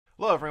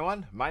Hello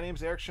everyone, my name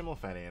is Eric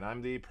Schimmelfenny and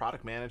I'm the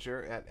product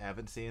manager at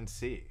Avid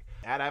CNC.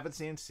 At Avid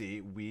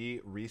CNC,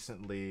 we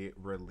recently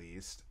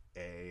released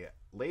a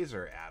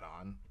laser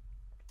add-on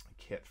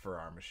kit for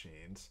our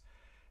machines.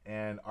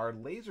 And our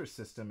laser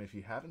system, if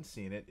you haven't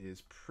seen it,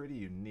 is pretty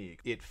unique.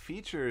 It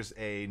features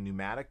a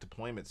pneumatic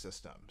deployment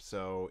system.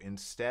 So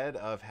instead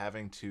of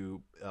having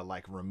to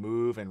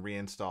remove and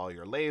reinstall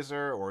your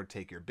laser or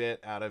take your bit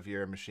out of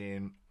your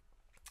machine,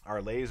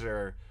 our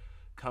laser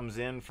comes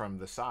in from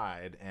the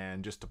side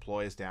and just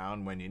deploys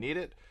down when you need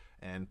it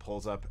and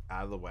pulls up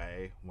out of the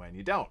way when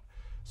you don't.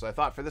 So I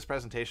thought for this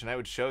presentation I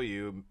would show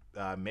you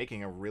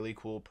making a really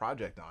cool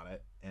project on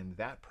it, and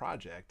that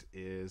project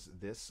is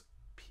this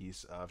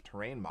piece of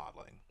terrain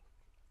modeling.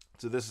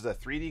 So this is a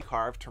 3D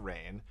carved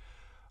terrain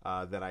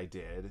that I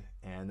did,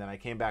 and then I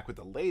came back with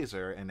the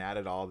laser and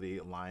added all the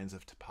lines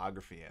of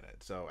topography in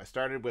it. So I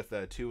started with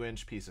a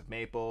 2-inch piece of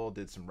maple,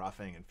 did some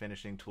roughing and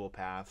finishing tool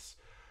paths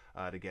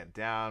to get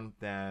down.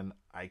 Then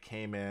I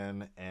came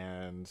in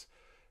and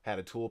had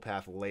a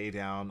toolpath lay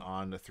down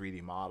on the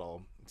 3D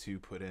model to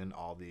put in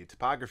all the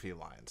topography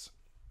lines.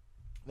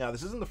 Now,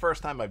 this isn't the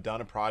first time I've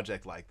done a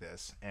project like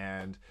this,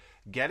 and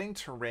getting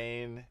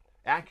terrain,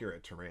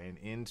 accurate terrain,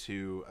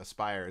 into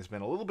Aspire has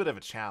been a little bit of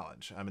a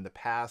challenge. In the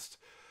past,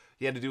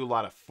 you had to do a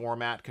lot of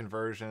format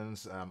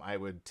conversions. I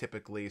would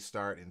typically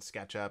start in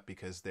SketchUp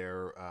because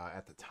there,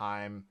 at the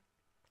time,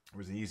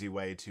 was an easy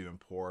way to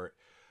import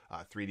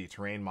 3D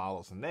terrain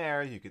models in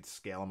there. You could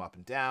scale them up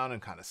and down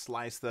and kind of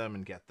slice them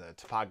and get the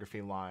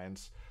topography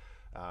lines.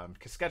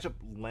 Because SketchUp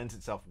lends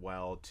itself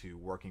well to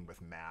working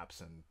with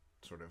maps and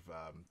sort of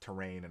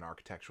terrain and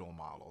architectural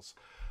models.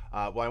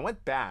 Well, I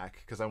went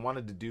back because I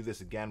wanted to do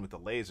this again with the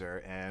laser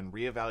and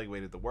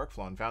reevaluated the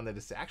workflow and found that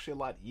it's actually a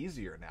lot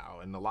easier now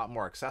and a lot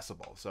more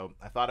accessible. So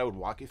I thought I would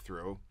walk you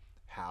through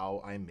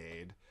how I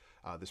made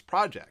this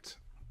project.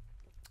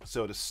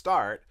 So to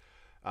start,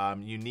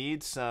 you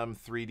need some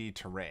 3D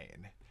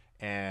terrain.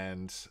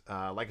 And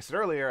like I said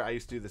earlier, I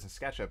used to do this in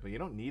SketchUp, but you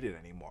don't need it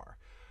anymore.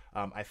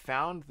 I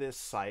found this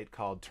site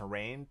called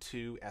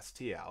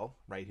Terrain2STL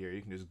right here.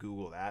 You can just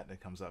Google that, and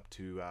it comes up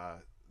to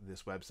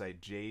this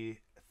website,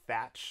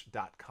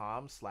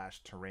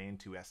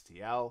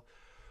 jthatch.com/terrain2STL.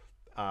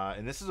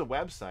 And this is a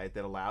website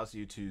that allows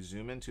you to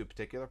zoom into a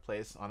particular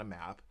place on a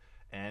map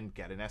and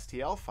get an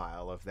STL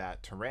file of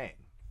that terrain.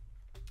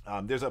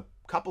 There's a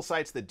couple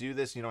sites that do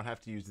this. You don't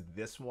have to use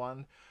this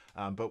one.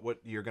 But what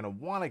you're going to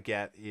want to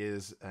get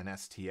is an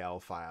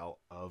STL file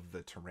of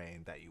the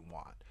terrain that you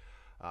want.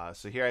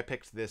 So here I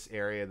picked this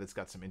area that's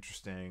got some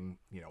interesting,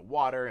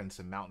 water and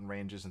some mountain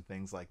ranges and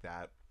things like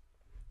that.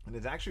 And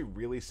it's actually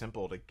really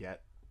simple to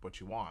get what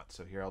you want.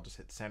 So here I'll just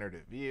hit center to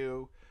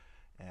view,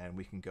 and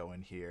we can go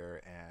in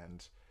here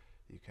and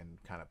you can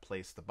kind of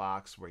place the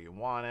box where you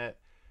want it,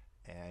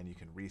 and you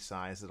can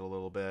resize it a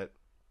little bit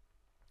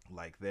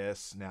like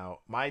this. Now,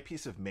 my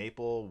piece of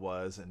maple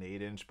was an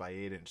 8-inch by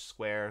 8-inch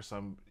square,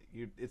 so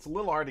it's a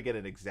little hard to get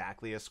it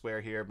exactly a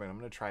square here, but I'm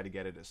going to try to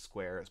get it as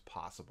square as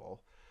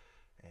possible.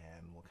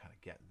 And we'll kind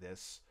of get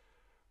this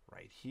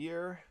right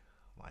here,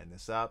 line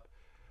this up.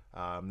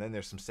 Then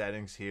there's some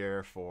settings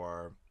here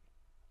for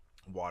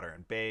water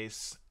and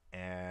base,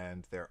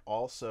 and there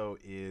also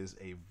is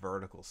a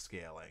vertical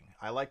scaling.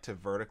 I like to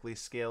vertically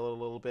scale it a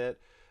little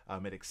bit.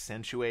 It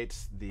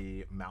accentuates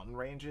the mountain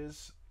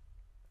ranges,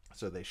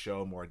 so they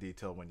show more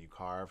detail when you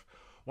carve.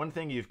 One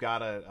thing you've got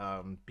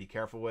to be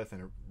careful with,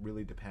 and it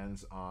really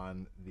depends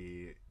on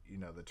the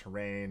the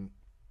terrain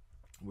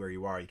where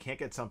you are. You can't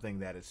get something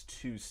that is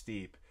too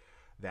steep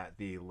that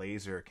the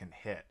laser can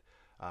hit.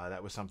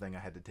 That was something I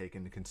had to take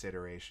into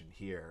consideration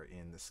here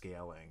in the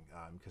scaling,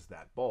 because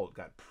that bolt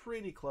got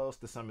pretty close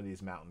to some of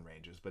these mountain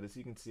ranges. But as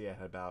you can see, I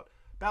had about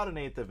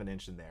 1/8 of an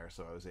inch in there,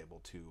 so I was able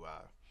to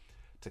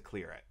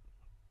clear it.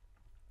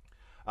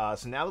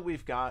 So now that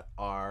we've got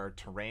our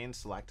terrain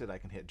selected, I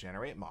can hit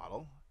Generate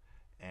Model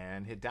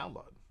and hit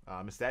Download.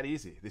 It's that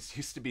easy. This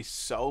used to be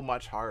so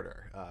much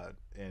harder,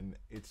 and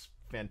it's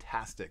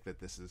fantastic that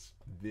this is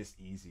this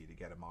easy to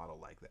get a model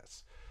like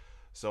this.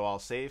 So I'll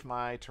save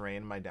my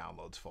terrain in my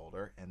Downloads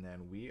folder, and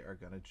then we are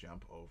going to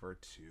jump over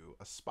to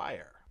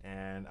Aspire.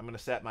 And I'm going to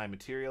set my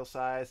material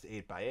size to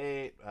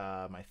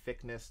 8x8, my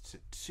thickness to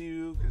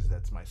 2, because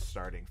that's my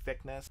starting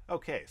thickness.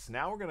 Okay, so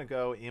now we're going to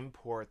go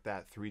import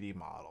that 3D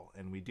model,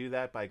 and we do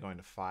that by going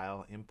to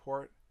File,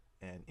 Import,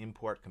 and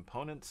Import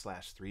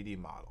Component/3D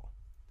Model.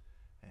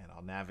 And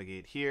I'll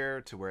navigate here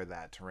to where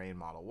that terrain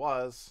model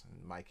was.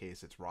 In my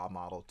case, it's raw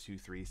model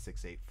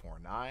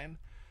 236849,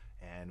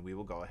 and we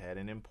will go ahead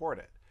and import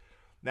it.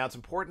 Now, it's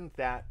important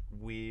that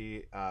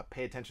we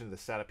pay attention to the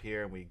setup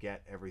here and we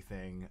get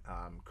everything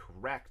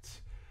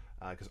correct,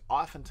 because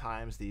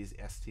oftentimes these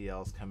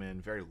STLs come in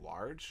very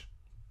large.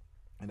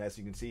 And as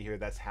you can see here,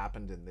 that's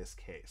happened in this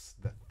case.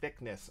 The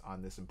thickness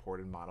on this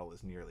imported model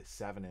is nearly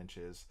 7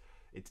 inches.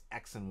 Its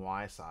X and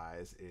Y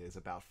size is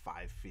about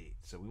 5 feet.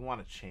 So we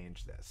want to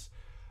change this.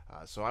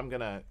 So I'm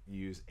going to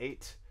use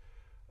 8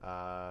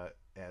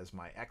 as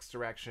my X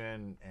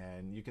direction,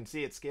 and you can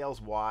see it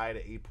scales Y to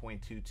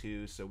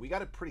 8.22, so we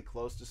got it pretty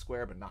close to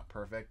square but not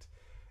perfect.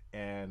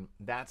 And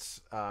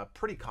that's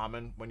pretty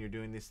common when you're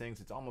doing these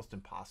things. It's almost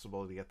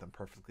impossible to get them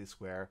perfectly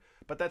square,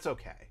 but that's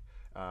okay.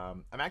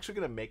 I'm actually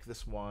going to make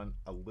this one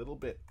a little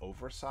bit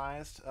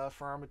oversized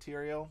for our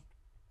material,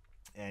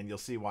 and you'll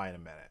see why in a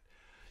minute.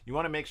 You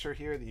want to make sure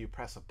here that you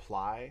press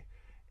apply,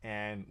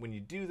 and when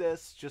you do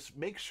this, just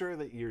make sure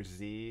that your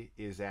Z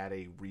is at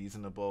a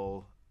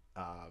reasonable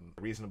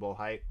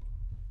height.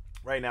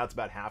 Right now it's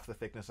about half the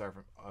thickness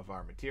of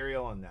our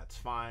material, and that's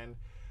fine.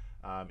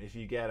 If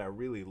you get a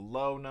really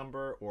low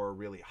number or a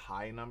really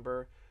high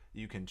number,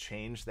 you can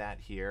change that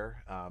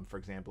here. For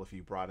example, if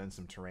you brought in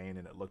some terrain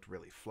and it looked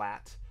really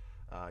flat,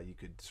 you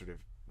could sort of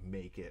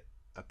make it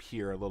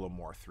appear a little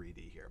more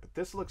 3D here. But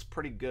this looks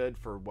pretty good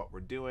for what we're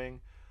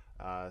doing.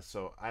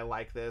 So I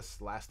like this.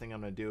 Last thing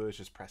I'm going to do is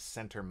just press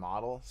center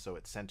model so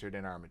it's centered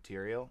in our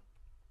material.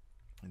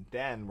 And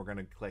then we're going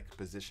to click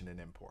position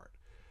and import.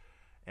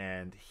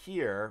 And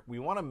here we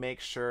want to make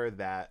sure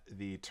that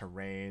the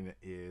terrain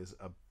is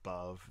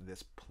above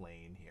this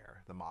plane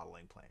here, the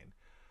modeling plane.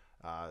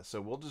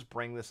 So we'll just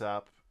bring this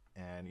up,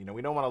 and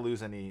we don't want to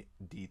lose any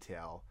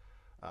detail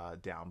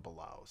down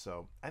below.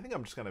 So I think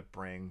I'm just going to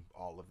bring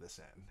all of this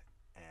in,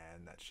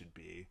 and that should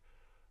be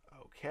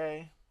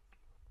okay.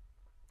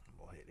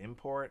 We'll hit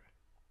import,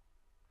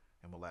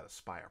 and we'll let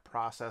Aspire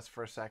process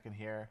for a second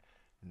here,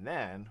 and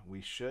then we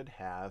should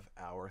have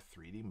our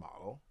 3D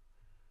model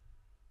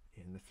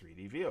in the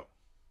 3D view.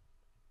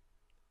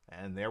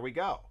 And there we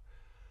go.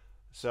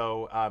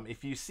 So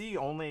if you see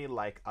only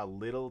like a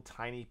little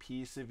tiny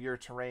piece of your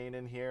terrain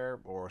in here,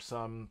 or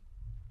something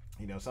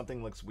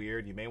looks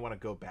weird, you may want to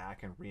go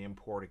back and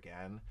re-import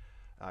again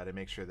to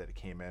make sure that it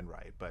came in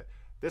right. But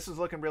this is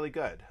looking really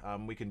good.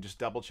 We can just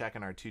double check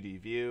in our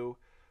 2D view.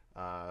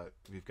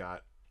 We've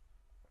got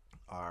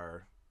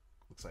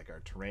looks like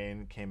our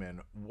terrain came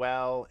in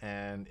well,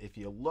 and if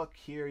you look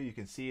here, you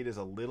can see it is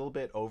a little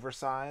bit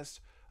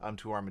oversized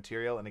to our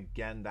material, and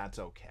again, that's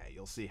okay.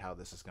 You'll see how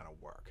this is going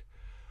to work.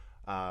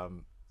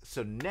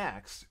 So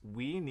next,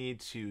 we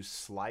need to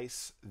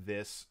slice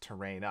this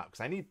terrain up,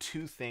 because I need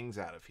two things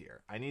out of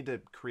here. I need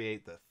to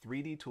create the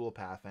 3D tool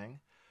pathing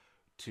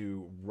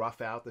to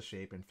rough out the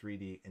shape in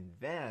 3D, and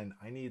then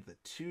I need the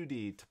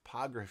 2D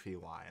topography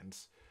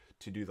lines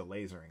to do the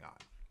lasering on.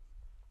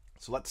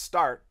 So let's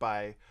start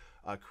by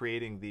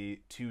creating the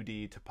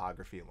 2D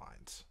topography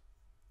lines.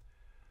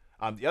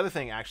 The other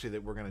thing actually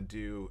that we're going to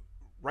do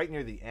right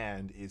near the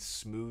end is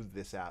smooth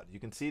this out. You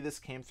can see this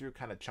came through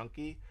kind of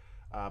chunky,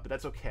 but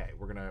that's okay.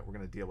 We're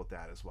gonna deal with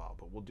that as well,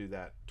 but we'll do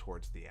that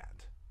towards the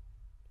end.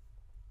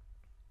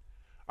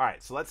 All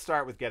right, so let's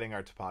start with getting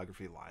our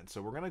topography line.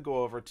 So we're gonna go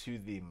over to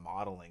the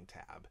modeling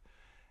tab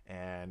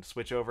and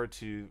switch over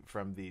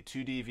from the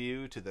 2D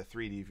view to the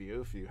 3D view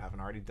if you haven't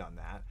already done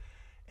that.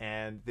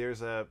 And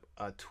there's a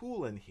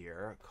tool in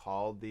here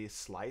called the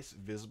Slice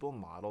Visible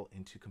Model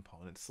into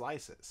Component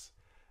Slices.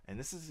 And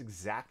this is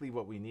exactly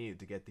what we need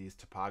to get these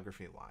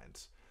topography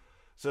lines.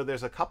 So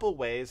there's a couple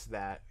ways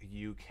that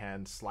you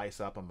can slice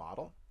up a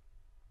model.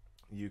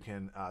 You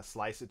can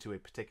slice it to a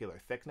particular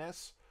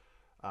thickness.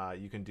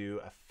 You can do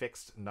a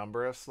fixed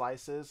number of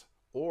slices,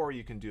 or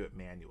you can do it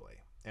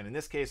manually. And in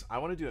this case, I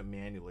want to do it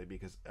manually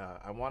because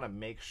I want to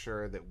make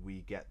sure that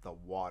we get the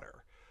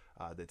water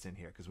that's in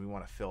here, because we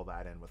want to fill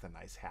that in with a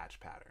nice hatch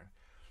pattern.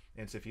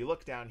 And so if you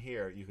look down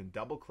here, you can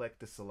double click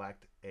to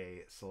select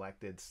a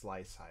selected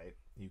slice height.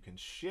 You can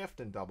shift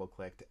and double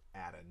click to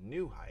add a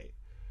new height.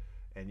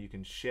 And you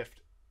can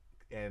shift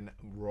and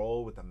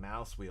roll with the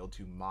mouse wheel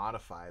to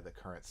modify the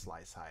current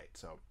slice height.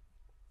 So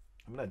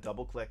I'm going to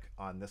double click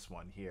on this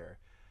one here.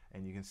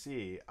 And you can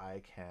see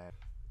I can,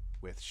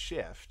 with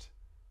shift,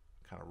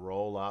 kind of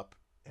roll up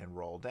and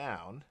roll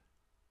down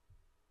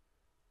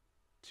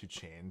to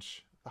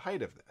change the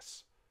height of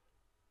this.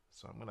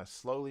 So I'm going to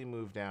slowly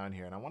move down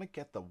here, and I want to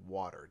get the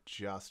water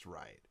just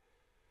right.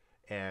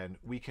 And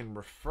we can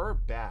refer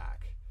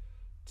back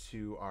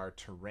to our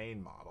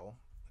terrain model,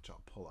 which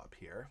I'll pull up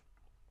here.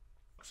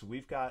 So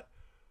we've got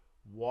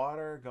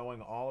water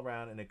going all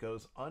around, and it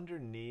goes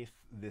underneath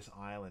this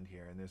island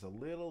here, and there's a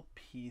little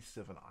piece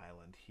of an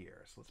island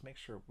here. So let's make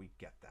sure we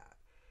get that.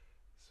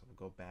 So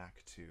we'll go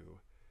back to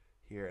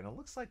here, and it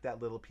looks like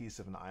that little piece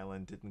of an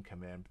island didn't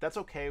come in, but that's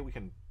okay. We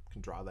can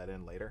draw that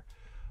in later.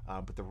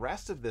 But the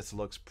rest of this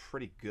looks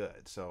pretty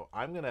good. So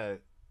I'm going to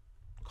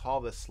call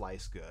this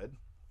slice good.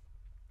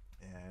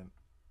 And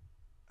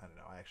I don't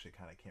know, I actually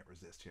kind of can't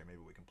resist here. Maybe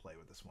we can play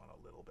with this one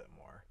a little bit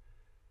more.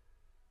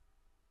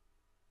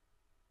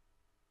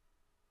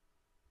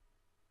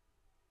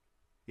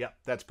 Yep,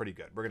 that's pretty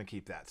good. We're going to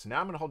keep that. So now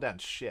I'm going to hold down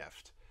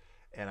shift,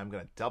 and I'm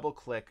going to double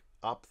click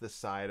up the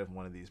side of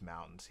one of these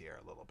mountains here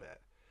a little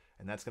bit.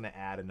 And that's going to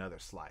add another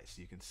slice.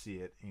 You can see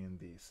it in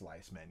the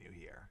slice menu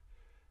here.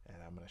 And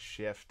I'm going to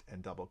shift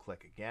and double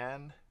click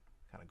again,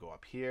 kind of go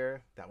up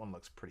here. That one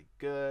looks pretty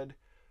good.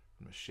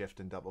 I'm going to shift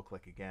and double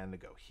click again to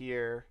go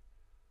here,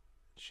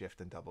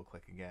 shift and double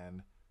click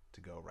again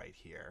to go right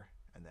here.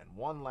 And then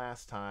one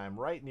last time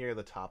right near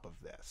the top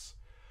of this.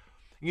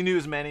 You can do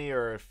as many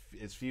or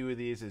as few of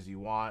these as you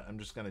want. I'm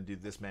just going to do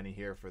this many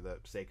here for the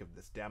sake of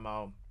this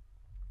demo.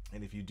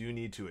 And if you do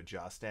need to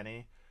adjust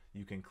any,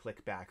 you can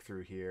click back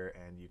through here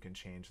and you can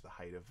change the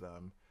height of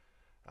them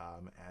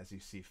as you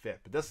see fit.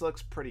 But this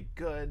looks pretty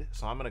good,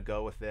 so I'm going to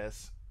go with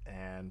this.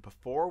 And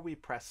before we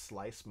press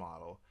slice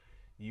model,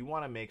 you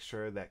want to make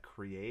sure that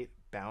create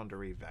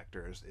boundary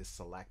vectors is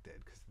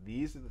selected, because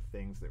these are the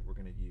things that we're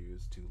going to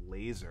use to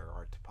laser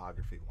our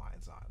topography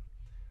lines on.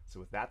 So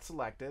with that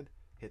selected,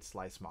 hit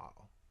slice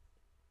model.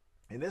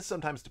 And this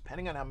sometimes,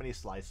 depending on how many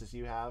slices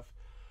you have,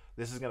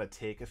 this is going to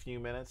take a few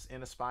minutes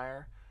in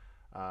Aspire.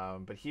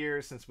 But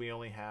here, since we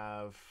only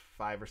have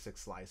 5 or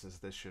 6 slices,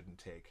 this shouldn't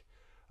take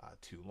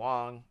too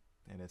long,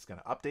 and it's going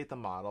to update the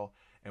model.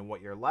 And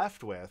what you're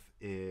left with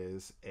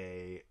is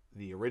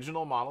the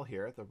original model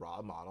here, the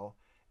raw model,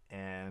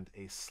 and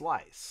a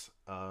slice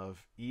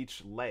of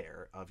each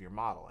layer of your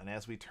model. And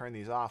as we turn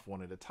these off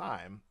one at a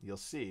time, you'll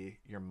see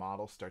your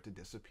model start to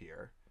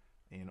disappear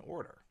in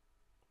order.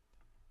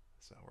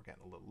 So we're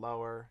getting a little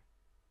lower,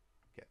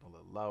 getting a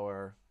little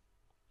lower.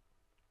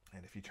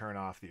 And if you turn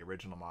off the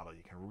original model,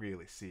 you can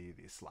really see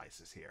these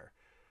slices here.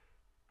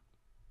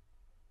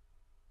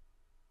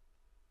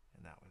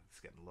 And that one's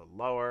getting a little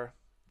lower,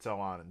 so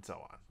on and so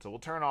on. So we'll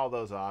turn all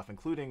those off,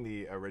 including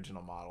the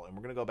original model, and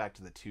we're going to go back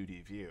to the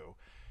 2D view.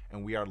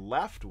 And we are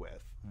left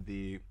with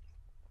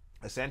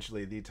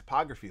essentially the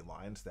topography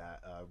lines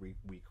that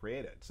we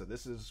created. So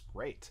this is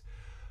great.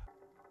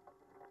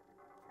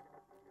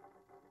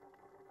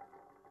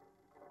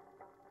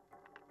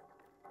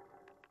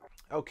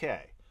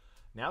 Okay,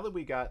 now that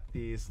we got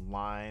these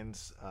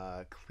lines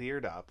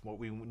cleared up, what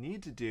we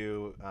need to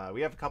do,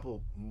 we have a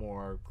couple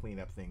more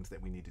cleanup things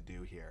that we need to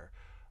do here.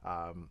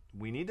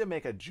 We need to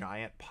make a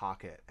giant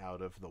pocket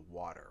out of the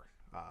water,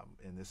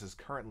 and this is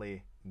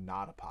currently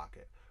not a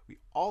pocket. We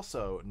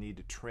also need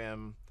to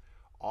trim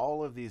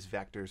all of these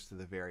vectors to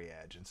the very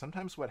edge. And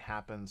sometimes what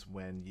happens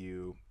when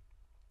you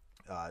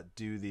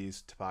do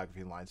these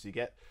topography lines, you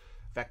get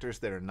vectors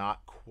that are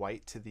not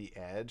quite to the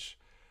edge.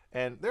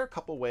 And there are a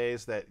couple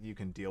ways that you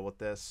can deal with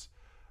this.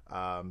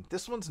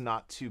 This one's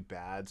not too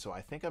bad, so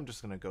I think I'm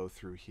just going to go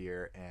through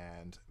here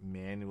and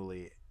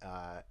manually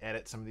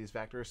edit some of these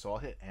vectors. So I'll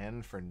hit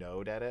N for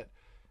node edit,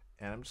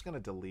 and I'm just going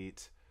to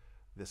delete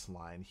this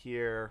line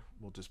here.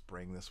 We'll just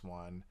bring this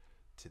one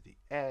to the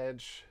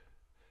edge,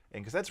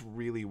 and because that's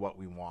really what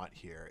we want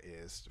here,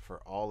 is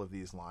for all of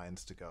these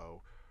lines to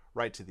go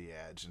right to the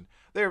edge. And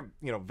there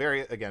are,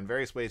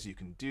 various ways you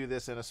can do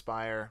this in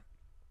Aspire.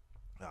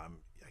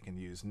 I can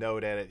use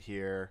node edit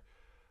here,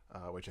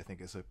 which I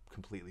think is a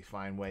completely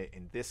fine way.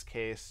 In this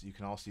case, you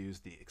can also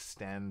use the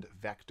extend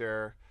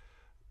vector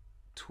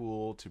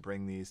tool to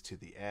bring these to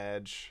the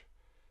edge.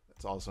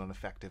 That's also an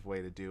effective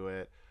way to do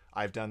it.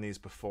 I've done these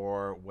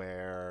before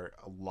where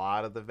a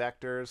lot of the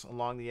vectors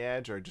along the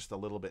edge are just a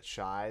little bit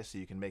shy, so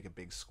you can make a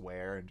big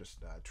square and just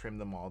trim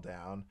them all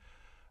down.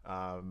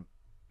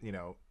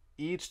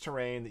 Each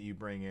terrain that you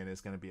bring in is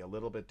going to be a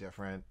little bit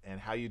different, and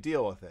how you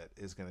deal with it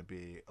is going to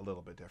be a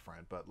little bit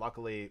different. But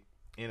luckily,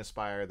 in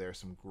Aspire, there's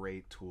some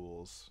great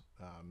tools.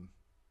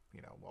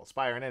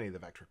 Aspire and any of the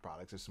Vectric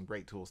products, there's some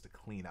great tools to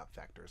clean up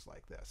vectors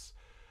like this.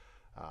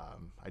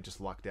 I just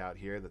lucked out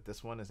here that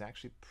this one is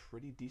actually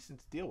pretty decent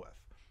to deal with.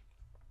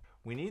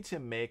 We need to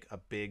make a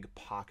big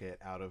pocket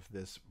out of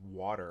this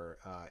water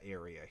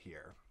area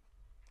here.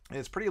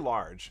 It's pretty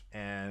large,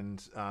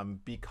 and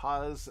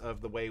because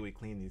of the way we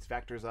clean these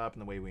vectors up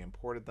and the way we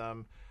imported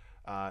them,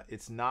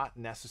 it's not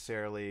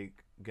necessarily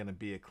going to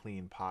be a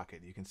clean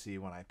pocket. You can see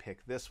when I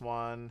pick this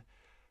one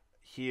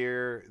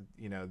here,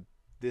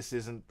 this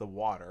isn't the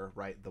water,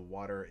 right? The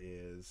water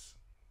is,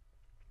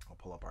 I'll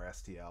pull up our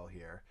STL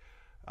here.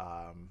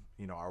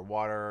 Our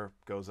water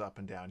goes up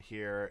and down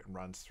here and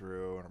runs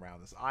through and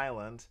around this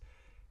island,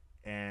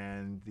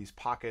 and these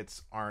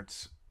pockets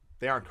aren't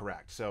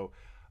correct. So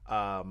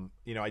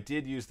I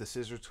did use the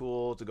scissor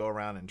tool to go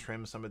around and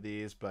trim some of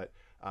these, but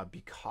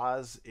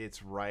because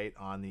it's right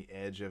on the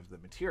edge of the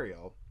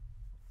material,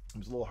 it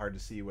was a little hard to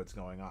see what's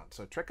going on.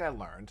 So a trick I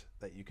learned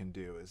that you can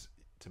do is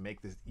to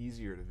make this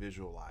easier to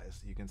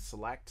visualize. You can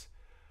select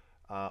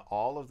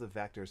all of the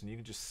vectors and you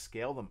can just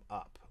scale them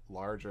up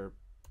larger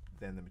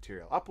than the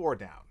material, up or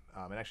down.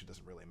 It actually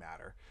doesn't really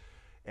matter.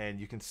 And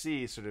you can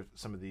see sort of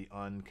some of the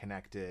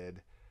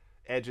unconnected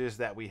edges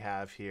that we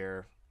have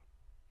here.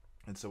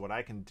 And so what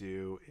I can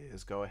do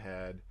is go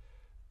ahead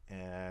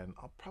and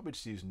I'll probably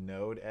just use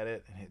node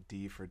edit and hit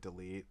D for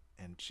delete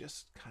and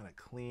just kind of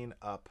clean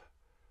up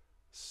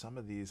some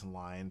of these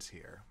lines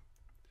here,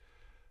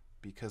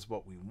 because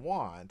what we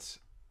want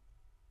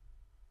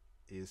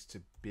is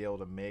to be able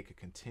to make a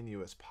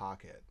continuous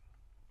pocket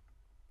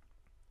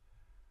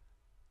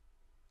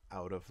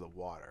out of the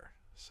water.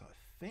 So I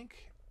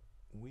think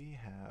we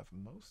have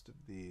most of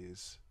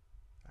these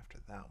after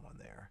that one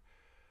there.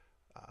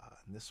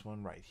 And this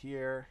one right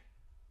here.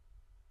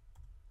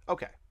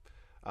 Okay,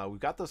 we've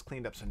got those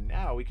cleaned up. So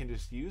now we can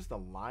just use the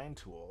line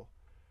tool,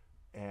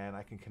 and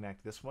I can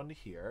connect this one to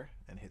here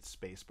and hit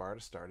spacebar to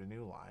start a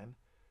new line.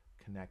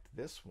 Connect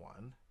this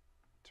one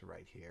to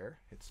right here,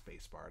 hit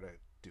spacebar to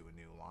do a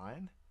new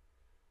line.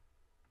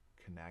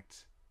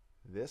 Connect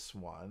this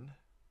one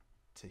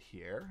to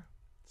here,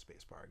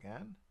 spacebar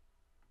again.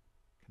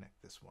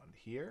 Connect this one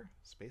here,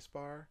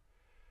 spacebar.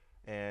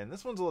 And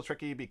this one's a little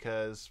tricky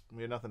because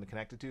we have nothing to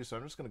connect it to, so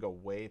I'm just going to go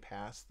way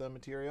past the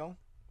material.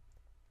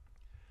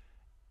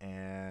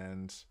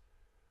 And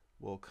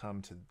we'll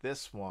come to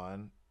this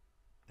one,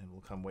 and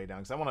we'll come way down,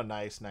 because I want a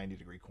nice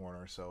 90-degree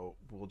corner, so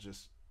we'll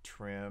just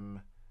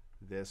trim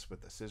this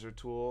with the scissor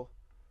tool,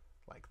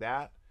 like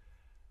that.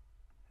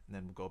 And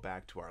then we'll go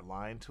back to our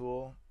line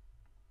tool,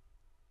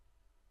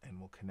 and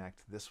we'll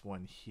connect this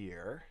one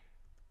here.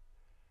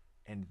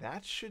 And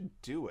that should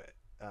do it,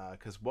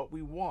 because what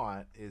we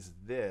want is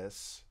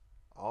this,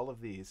 all of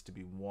these, to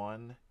be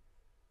one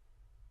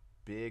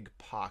big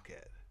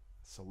pocket.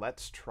 So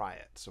let's try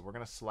it. So we're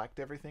going to select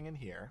everything in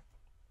here,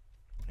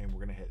 and we're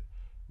going to hit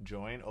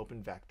Join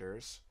Open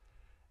Vectors,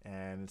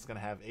 and it's going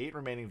to have 8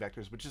 remaining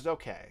vectors, which is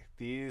okay.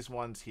 These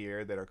ones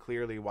here that are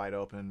clearly wide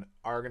open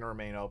are going to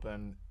remain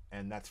open,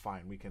 and that's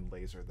fine. We can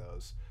laser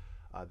those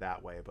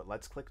that way. But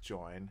let's click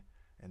Join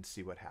and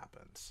see what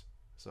happens.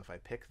 So if I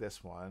pick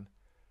this one,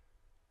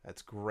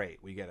 that's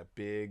great. We get a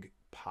big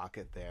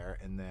pocket there,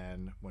 and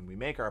then when we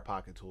make our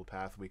pocket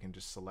toolpath, we can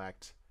just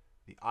select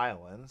the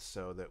islands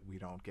so that we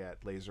don't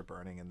get laser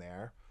burning in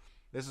there.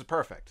 This is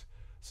perfect.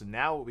 So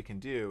now what we can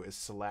do is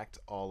select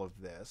all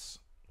of this,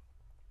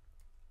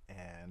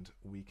 and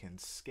we can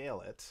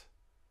scale it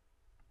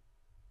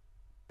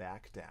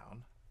back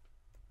down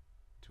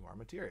to our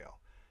material.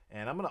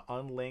 And I'm going to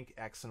unlink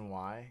X and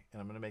Y, and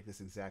I'm going to make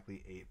this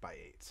exactly 8 by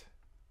 8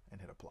 and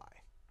hit apply.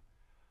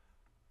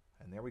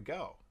 And there we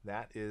go.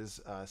 That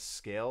is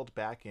scaled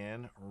back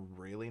in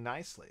really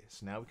nicely.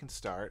 So now we can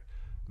start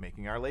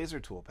making our laser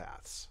tool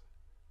paths.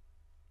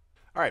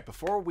 All right,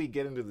 before we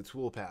get into the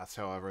tool paths,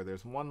 however,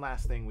 there's one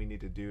last thing we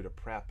need to do to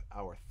prep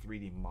our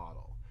 3D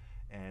model,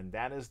 and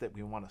that is that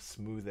we want to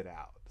smooth it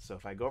out. So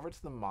if I go over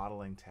to the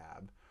modeling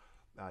tab,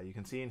 you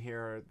can see in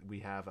here we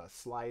have a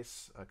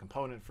slice, a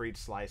component for each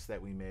slice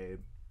that we made,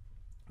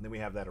 and then we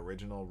have that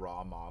original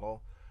raw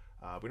model.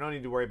 We don't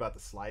need to worry about the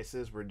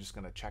slices. We're just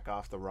going to check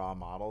off the raw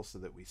model so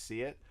that we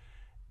see it.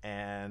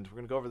 And we're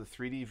going to go over the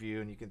 3D view,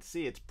 and you can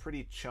see it's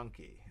pretty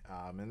chunky.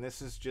 And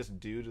this is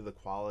just due to the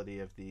quality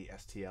of the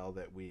STL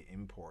that we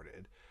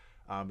imported.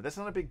 But that's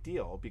not a big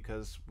deal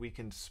because we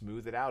can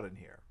smooth it out in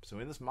here. So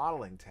in this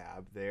modeling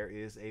tab, there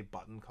is a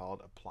button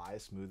called Apply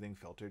Smoothing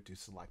Filter to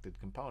Selected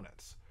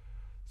Components.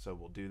 So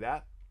we'll do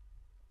that.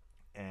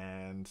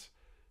 And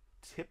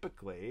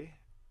typically,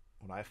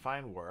 what I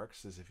find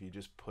works is if you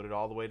just put it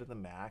all the way to the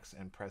max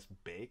and press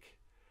bake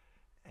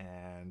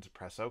and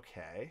press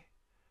OK.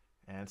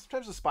 And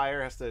sometimes the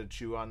Spire has to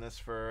chew on this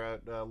for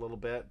a little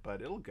bit,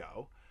 but it'll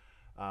go.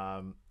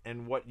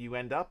 And what you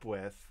end up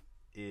with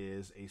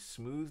is a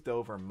smoothed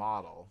over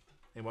model.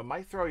 And what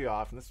might throw you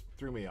off, and this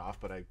threw me off,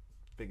 but I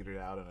figured it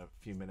out in a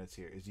few minutes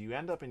here, is you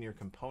end up in your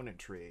component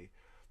tree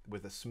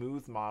with a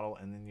smooth model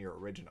and then your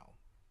original.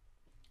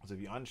 So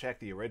if you uncheck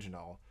the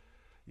original,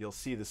 you'll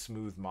see the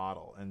smooth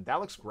model, and that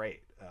looks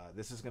great.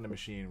 This is going to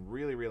machine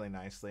really, really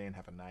nicely and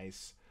have a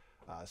nice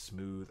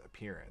smooth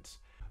appearance.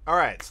 All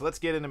right, so let's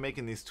get into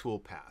making these tool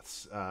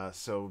paths.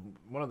 So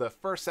one of the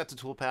first sets of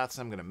tool paths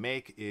I'm going to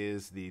make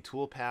is the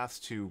tool paths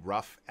to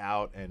rough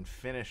out and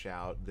finish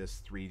out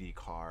this 3D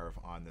carve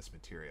on this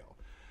material.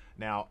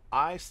 Now,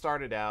 I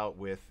started out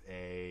with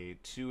a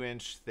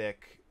 2-inch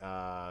thick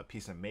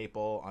piece of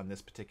maple on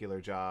this particular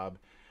job,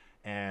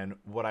 and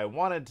what I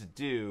wanted to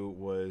do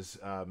was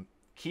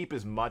keep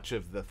as much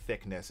of the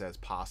thickness as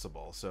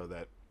possible so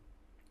that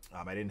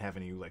I didn't have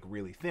any like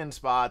really thin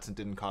spots and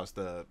didn't cause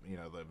the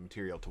the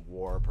material to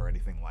warp or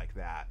anything like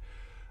that.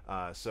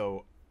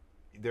 So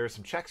there are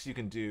some checks you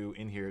can do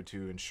in here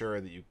to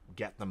ensure that you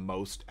get the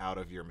most out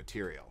of your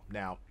material.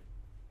 Now,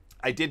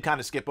 I did kind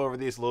of skip over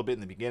these a little bit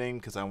in the beginning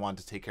because I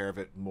wanted to take care of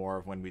it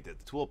more when we did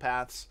the tool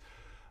paths.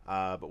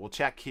 But we'll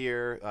check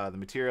here. The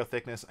material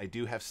thickness I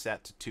do have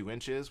set to 2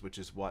 inches, which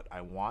is what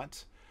I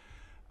want.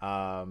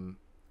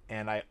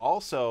 And I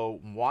also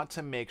want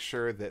to make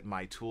sure that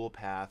my tool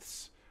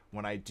paths,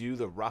 when I do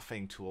the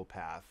roughing tool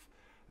path,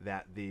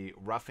 that the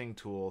roughing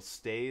tool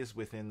stays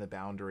within the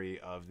boundary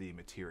of the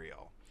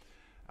material.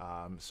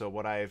 So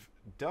what I've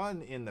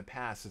done in the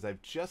past is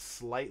I've just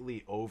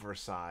slightly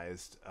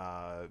oversized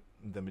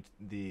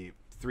the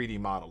 3D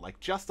model, like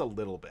just a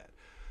little bit.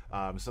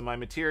 So my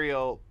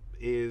material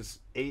is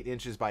 8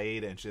 inches by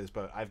 8 inches,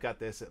 but I've got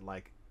this at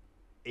like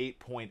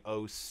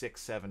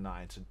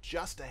 8.0679, so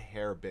just a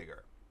hair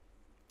bigger.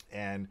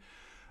 And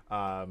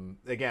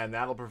again,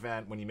 that'll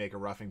prevent, when you make a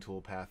roughing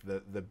tool path,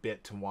 the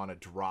bit to want to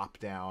drop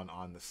down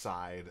on the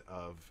side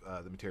of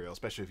the material,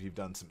 especially if you've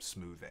done some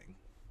smoothing.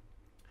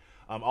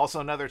 Also,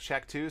 another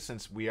check too,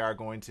 since we are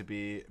going to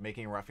be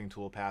making a roughing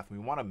tool path, we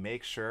want to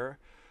make sure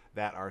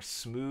that our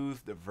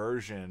smoothed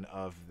version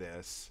of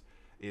this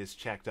is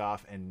checked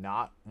off and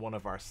not one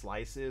of our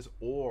slices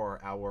or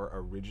our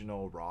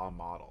original raw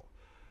model.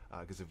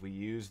 Because if we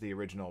use the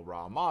original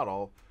raw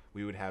model,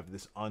 we would have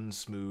this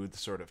unsmooth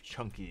sort of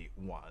chunky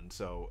one.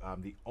 So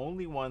the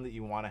only one that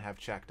you want to have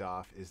checked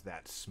off is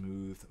that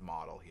smooth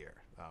model here,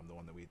 the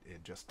one that we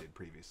just did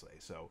previously.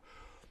 So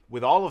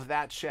with all of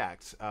that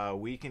checked,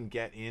 we can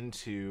get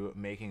into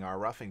making our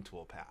roughing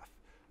toolpath.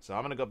 So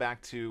I'm going to go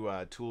back to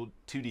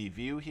 2D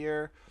view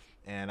here,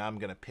 and I'm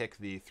going to pick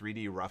the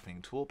 3D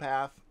roughing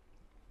toolpath.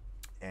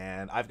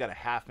 And I've got a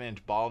 1/2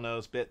 inch ball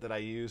nose bit that I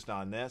used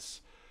on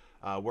this.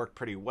 Worked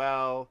pretty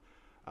well.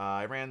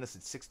 I ran this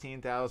at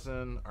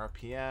 16,000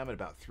 RPM at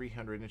about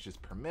 300 inches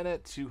per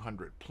minute,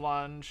 200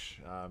 plunge.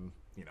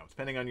 You know,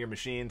 depending on your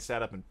machine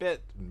setup and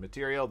bit and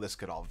material, this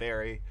could all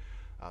vary.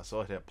 So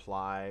I'll hit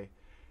apply,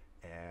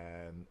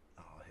 and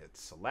I'll hit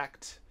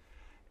select.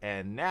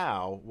 And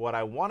now what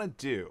I want to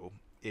do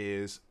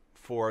is,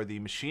 for the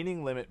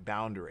machining limit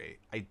boundary,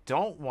 I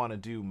don't want to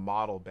do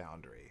model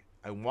boundary.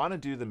 I want to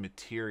do the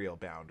material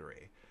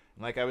boundary.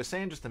 And like I was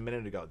saying just a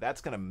minute ago,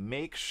 that's going to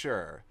make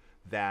sure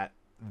that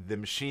the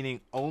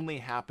machining only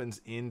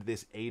happens in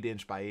this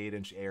 8-inch by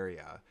 8-inch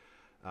area.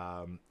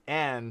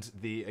 And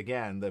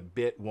the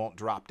bit won't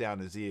drop down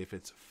to Z if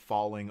it's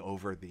falling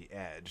over the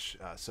edge,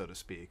 so to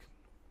speak,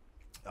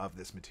 of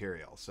this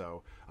material.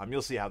 So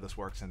you'll see how this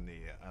works on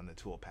the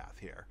tool path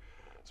here.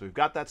 So we've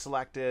got that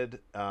selected.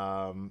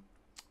 I'll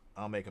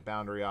make a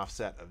boundary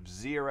offset of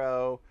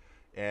 0.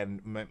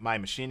 And my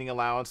machining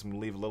allowance, I'm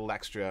going to leave a little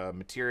extra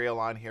material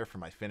on here for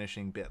my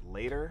finishing bit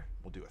later.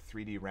 We'll do a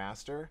 3D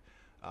raster.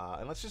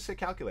 And let's just hit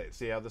calculate,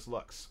 see how this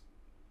looks.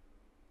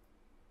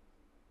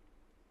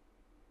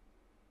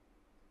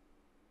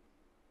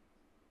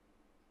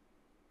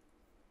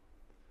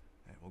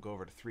 And we'll go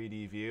over to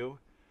 3D view.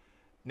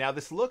 Now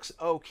this looks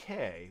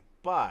okay,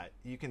 but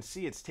you can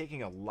see it's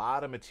taking a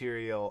lot of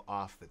material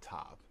off the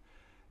top.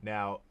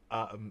 Now,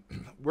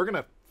 we're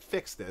going to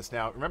fix this.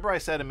 Now, remember I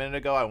said a minute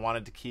ago I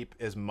wanted to keep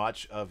as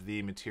much of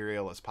the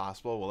material as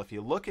possible? Well, if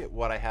you look at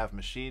what I have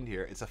machined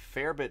here, it's a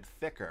fair bit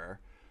thicker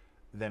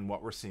than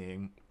what we're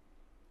seeing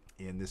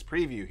in this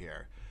preview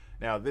here.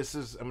 Now, I'm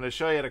going to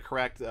show you how to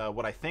correct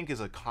what I think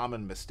is a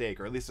common mistake,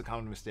 or at least a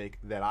common mistake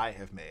that I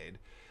have made,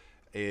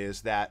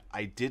 is that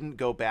I didn't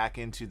go back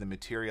into the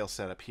material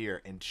setup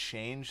here and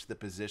change the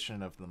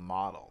position of the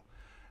model.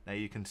 Now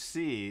you can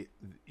see,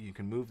 you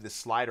can move this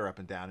slider up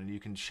and down, and you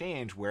can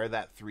change where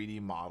that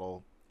 3D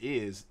model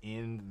is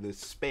in the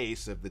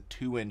space of the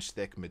 2-inch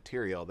thick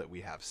material that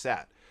we have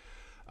set.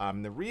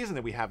 The reason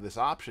that we have this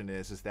option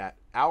is that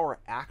our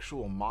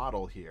actual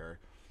model here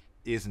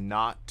is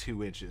not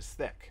 2 inches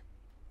thick.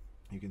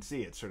 You can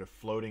see it's sort of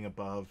floating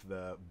above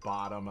the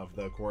bottom of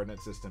the coordinate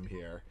system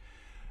here.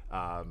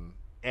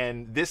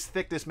 And this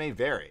thickness may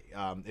vary.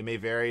 It may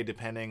vary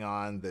depending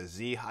on the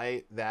Z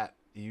height that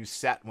you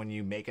set when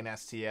you make an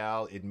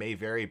STL. It may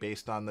vary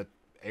based on the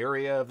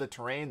area of the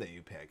terrain that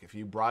you pick. If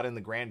you brought in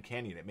the Grand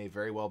Canyon, it may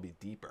very well be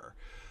deeper.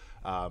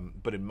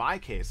 But in my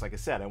case, like I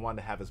said, I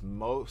wanted to have as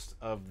most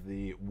of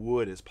the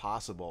wood as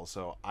possible.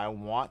 So I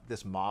want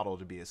this model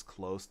to be as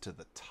close to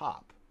the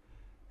top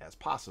as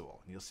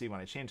possible. And you'll see when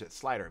I change that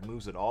slider, it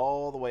moves it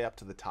all the way up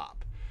to the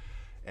top.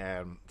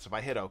 And so if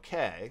I hit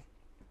OK,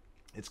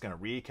 it's going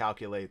to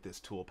recalculate this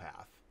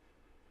toolpath.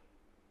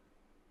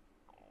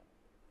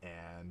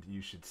 And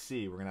you should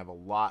see we're going to have a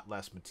lot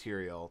less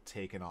material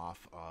taken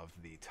off of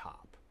the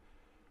top.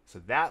 So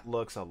that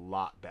looks a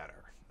lot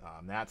better.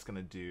 That's going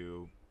to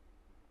do,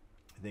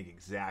 I think,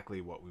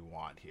 exactly what we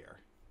want here.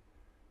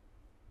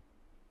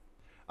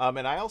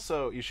 And I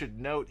also, you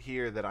should note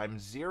here that I'm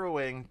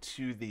zeroing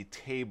to the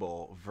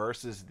table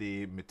versus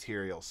the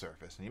material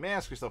surface. And you may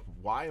ask yourself,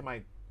 why am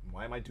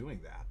I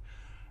doing that?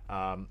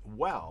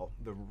 Well,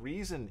 the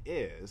reason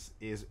is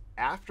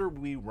after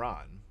we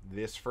run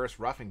this first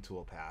roughing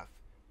toolpath,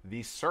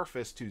 the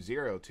surface to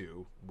zero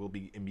to will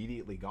be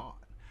immediately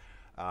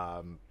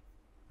gone.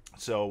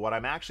 So what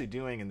I'm actually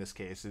doing in this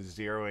case is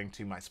zeroing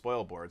to my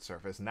spoil board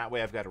surface, and that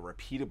way I've got a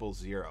repeatable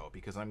 0,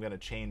 because I'm going to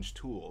change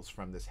tools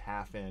from this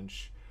 1/2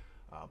 inch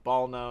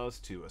ball nose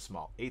to a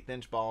small 1/8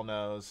 inch ball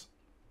nose,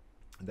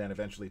 then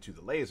eventually to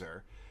the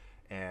laser.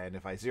 And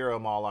if I zero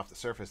them all off the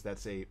surface,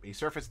 that's a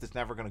surface that's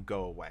never going to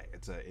go away.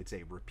 It's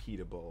a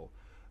repeatable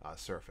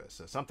surface.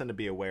 So something to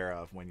be aware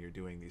of when you're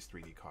doing these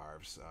 3D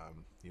carves.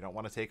 You don't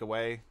want to take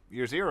away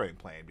your zeroing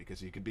plane,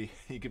 because you could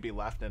be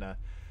left in a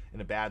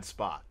bad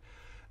spot.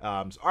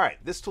 All right,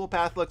 this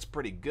toolpath looks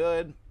pretty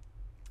good.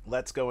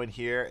 Let's go in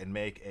here and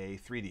make a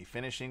 3D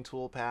finishing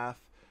toolpath.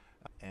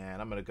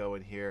 And I'm going to go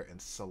in here and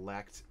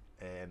select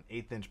an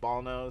 1/8 inch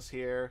ball nose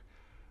here.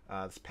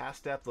 This pass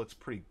depth looks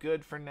pretty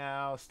good for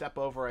now. Step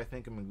over, I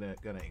think I'm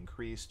going to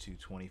increase to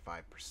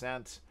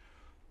 25%.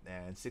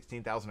 And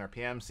 16,000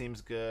 RPM seems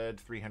good.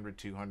 300,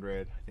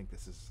 200. I think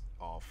this is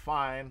all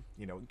fine.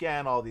 You know,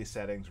 again, all these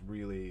settings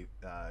really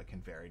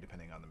can vary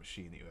depending on the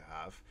machine that you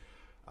have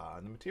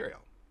and the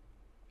material.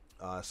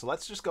 So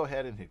let's just go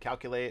ahead and hit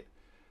calculate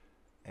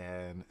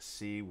and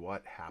see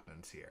what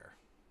happens here.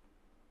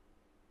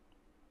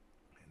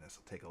 And this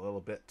will take a little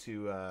bit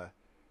to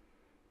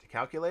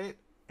calculate.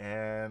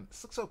 And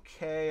this looks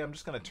okay. I'm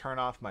just going to turn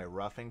off my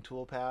roughing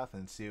toolpath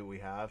and see what we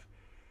have.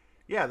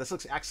 Yeah, this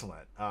looks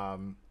excellent.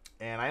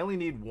 And I only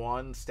need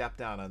one step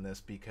down on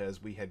this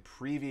because we had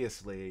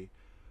previously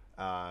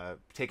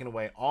taken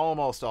away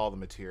almost all the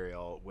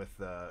material with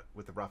the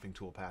roughing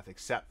toolpath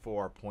except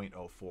for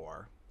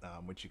 0.04.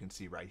 which you can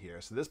see right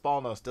here. So this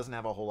ball nose doesn't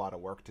have a whole lot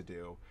of work to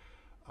do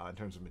in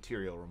terms of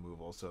material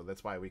removal. So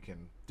that's why we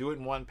can do it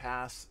in one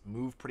pass,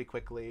 move pretty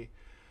quickly,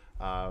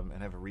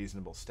 and have a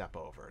reasonable step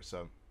over.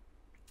 So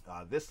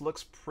this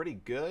looks pretty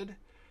good.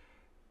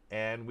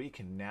 And we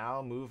can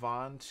now move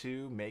on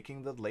to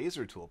making the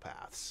laser tool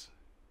paths.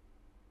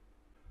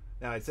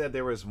 Now, I said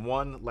there was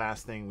one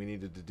last thing we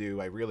needed to do.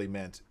 I really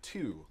meant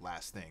two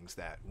last things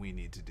that we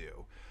need to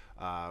do.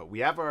 We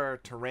have our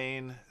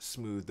terrain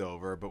smoothed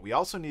over, but we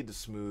also need to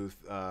smooth,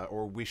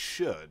 or we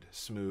should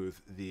smooth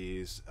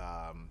these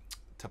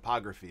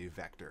topography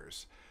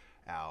vectors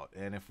out.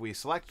 And if we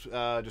select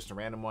just a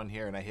random one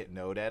here and I hit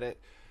node edit,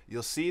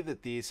 you'll see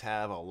that these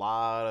have a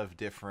lot of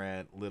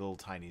different little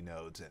tiny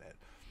nodes in it.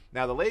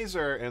 Now, the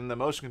laser and the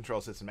motion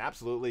control system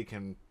absolutely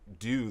can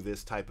do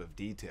this type of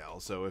detail.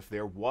 So if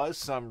there was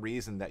some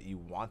reason that you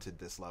wanted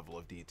this level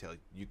of detail,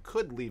 you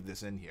could leave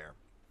this in here.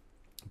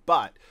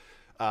 But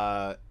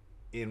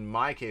in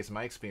my case,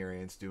 my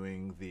experience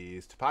doing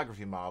these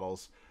topography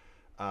models,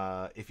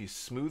 if you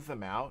smooth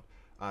them out,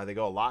 they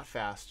go a lot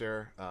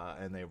faster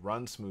and they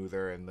run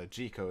smoother, and the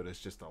G-code is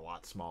just a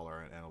lot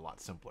smaller and a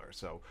lot simpler.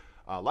 So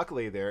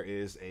luckily, there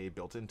is a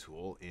built-in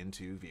tool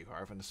into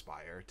vCarve and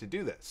Aspire to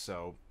do this.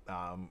 So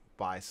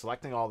by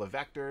selecting all the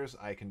vectors,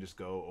 I can just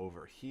go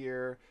over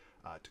here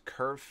to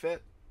curve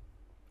fit.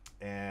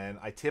 And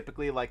I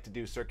typically like to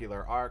do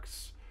circular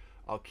arcs.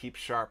 I'll keep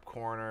sharp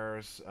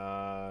corners.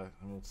 And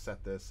we'll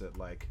set this at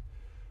like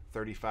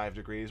 35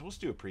 degrees. We'll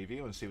just do a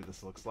preview and see what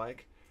this looks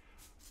like.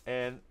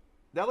 And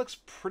that looks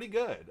pretty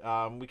good.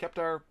 We kept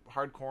our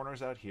hard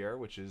corners out here,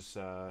 which is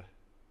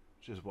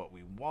what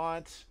we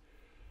want.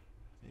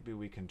 Maybe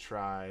we can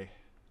try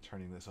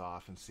turning this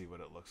off and see what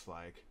it looks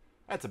like.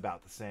 That's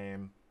about the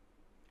same.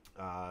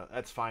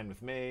 That's fine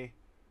with me.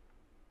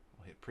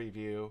 We'll hit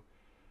preview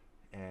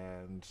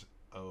and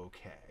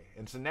okay.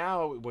 And so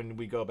now when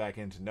we go back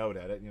into node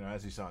edit,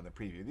 as you saw in the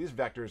preview, these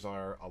vectors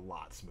are a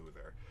lot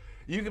smoother.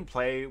 You can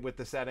play with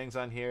the settings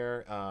on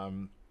here.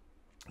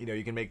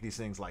 You can make these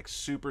things like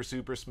super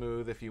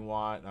smooth if you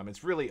want.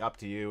 It's really up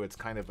to you. It's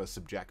kind of a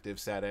subjective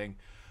setting.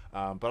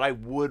 But I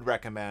would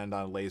recommend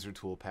on a laser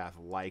toolpath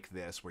like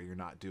this, where you're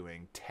not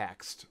doing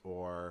text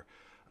or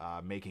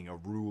making a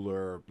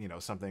ruler,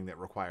 something that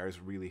requires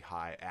really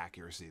high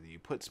accuracy, that you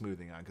put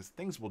smoothing on, because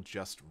things will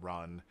just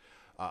run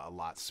a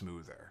lot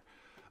smoother.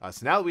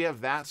 So now that we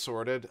have that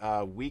sorted,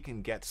 we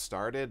can get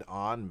started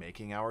on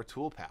making our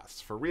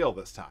toolpaths for real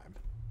this time.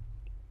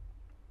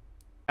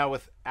 Now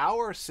with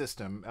our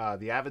system,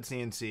 the Avid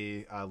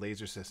CNC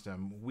laser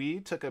system, we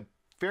took a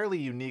fairly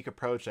unique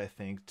approach, I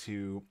think,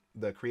 to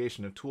the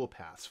creation of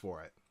toolpaths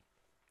for it.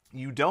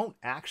 You don't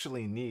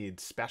actually need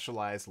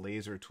specialized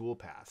laser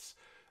toolpaths.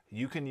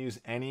 You can use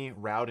any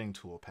routing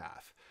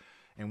toolpath.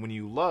 And when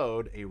you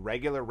load a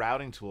regular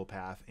routing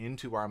toolpath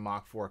into our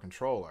Mach 4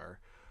 controller,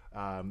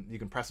 you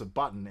can press a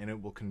button and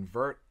it will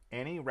convert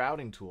any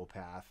routing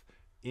toolpath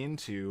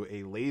into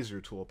a laser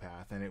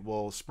toolpath, and it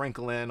will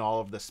sprinkle in all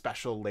of the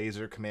special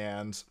laser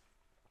commands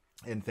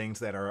and things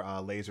that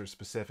are laser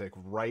specific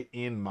right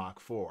in Mach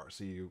 4.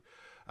 So you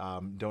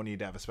don't need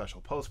to have a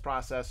special post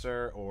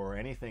processor or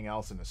anything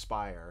else in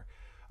Aspire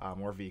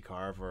or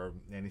vCarve or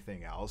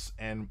anything else.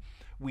 And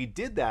we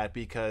did that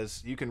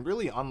because you can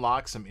really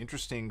unlock some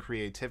interesting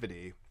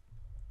creativity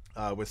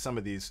with some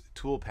of these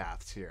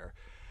toolpaths here.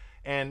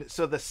 And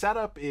so the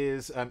setup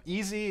is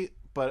easy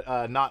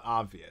but not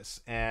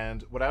obvious.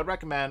 And what I would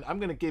recommend, I'm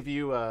going to give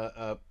you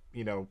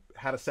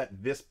how to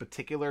set this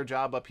particular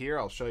job up here.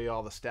 I'll show you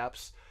all the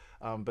steps.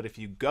 But if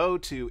you go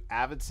to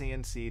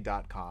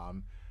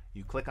avidcnc.com,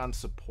 you click on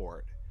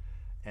support,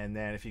 and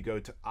then if you go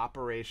to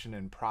operation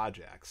and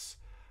projects,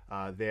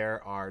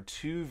 there are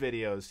 2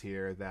 videos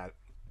here that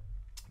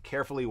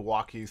carefully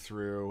walk you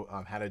through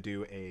how to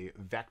do a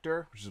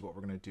vector, which is what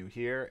we're going to do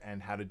here,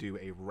 and how to do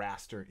a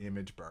raster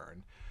image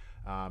burn.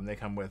 They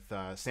come with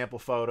sample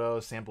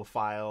photos, sample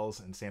files,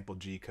 and sample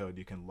G-code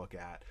you can look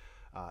at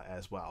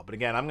as well. But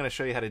again, I'm going to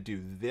show you how to do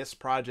this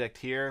project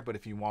here, but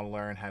if you want to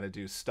learn how to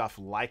do stuff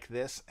like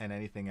this and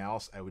anything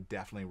else, I would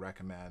definitely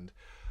recommend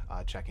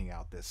checking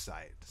out this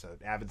site. So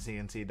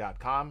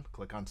avidcnc.com,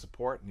 click on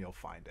support, and you'll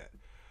find it.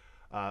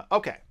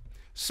 Okay,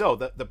 so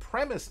the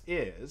premise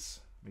is,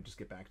 let me just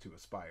get back to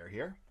Aspire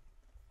here.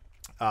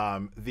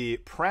 The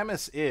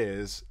premise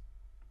is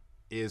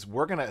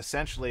we're going to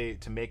essentially,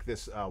 to make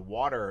this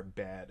water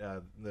bed,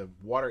 the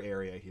water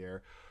area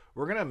here,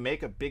 we're going to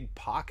make a big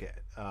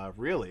pocket,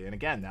 really. And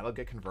again, that'll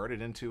get converted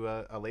into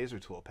a laser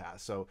toolpath.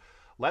 So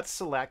let's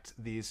select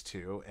these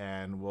 2,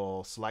 and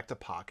we'll select a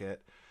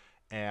pocket.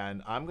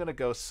 And I'm going to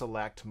go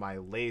select my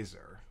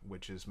laser,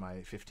 which is my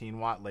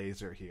 15-watt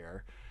laser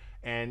here.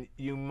 And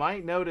you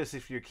might notice,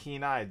 if you're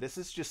keen-eyed, this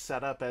is just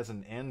set up as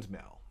an end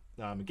mill.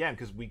 Again,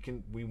 because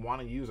we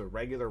want to use a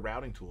regular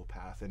routing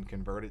toolpath and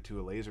convert it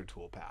to a laser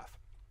toolpath.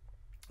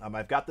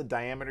 I've got the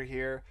diameter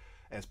here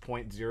as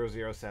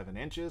 0.007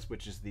 inches,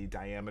 which is the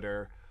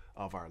diameter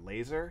of our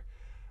laser.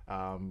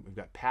 We've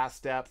got pass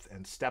depth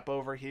and step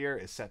over here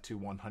is set to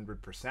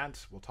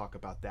 100%. We'll talk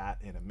about that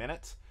in a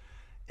minute.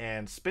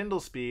 and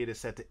spindle speed is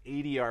set to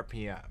 80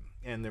 RPM.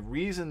 And the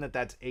reason that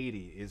that's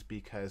 80 is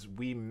because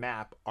we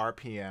map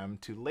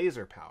RPM to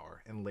laser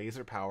power, and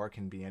laser power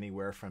can be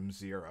anywhere from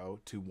 0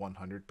 to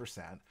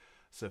 100%.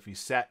 So if you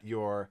set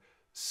your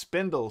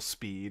spindle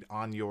speed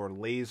on your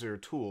laser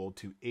tool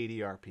to 80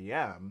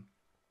 RPM,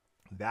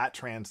 that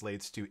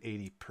translates to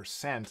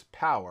 80%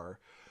 power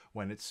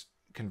when it's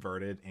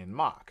converted in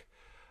Mach.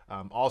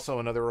 Also,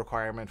 another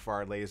requirement for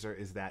our laser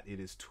is that it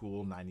is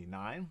tool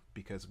 99,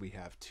 because we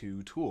have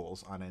two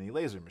tools on any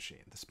laser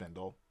machine, the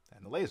spindle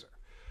and the laser.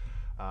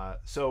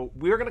 So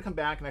we're going to come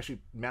back and actually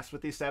mess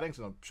with these settings,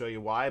 and I'll show you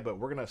why, but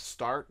we're going to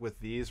start with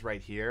these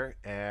right here,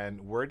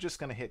 and we're just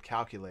going to hit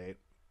calculate,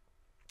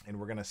 and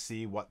we're going to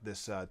see what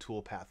this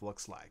tool path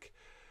looks like.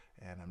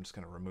 And I'm just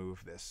going to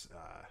remove this.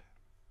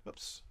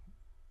 Oops.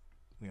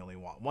 We only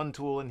want one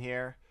tool in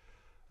here.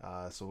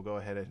 So we'll go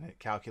ahead and hit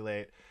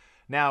calculate.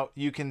 Now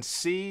you can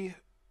see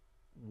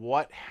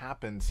what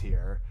happens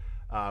here.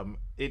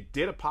 It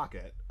did a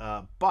pocket,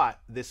 but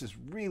this is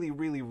really,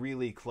 really,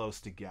 really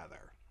close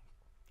together.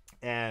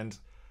 And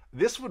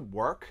this would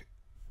work.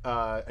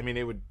 I mean,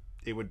 it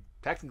would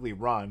technically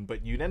run,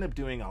 but you'd end up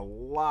doing a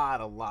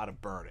lot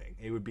of burning.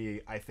 It would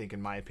be, I think,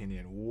 in my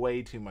opinion,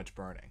 way too much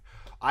burning.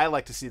 I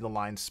like to see the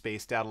lines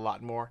spaced out a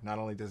lot more. Not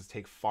only does it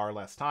take far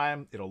less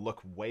time, it'll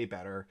look way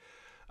better,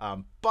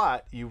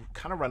 but you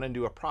kind of run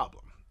into a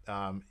problem.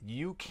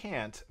 You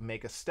can't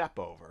make a step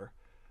over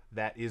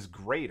that is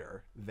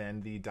greater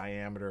than the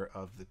diameter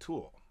of the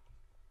tool.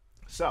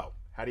 So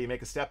how do you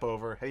make a step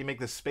over? How do you make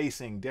the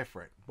spacing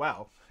different?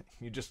 Well,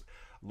 you just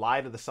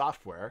lie to the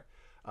software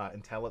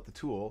and tell it the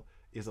tool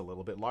is a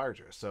little bit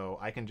larger. So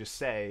I can just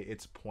say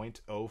it's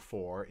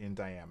 0.04 in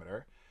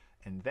diameter,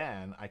 and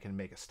then I can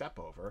make a step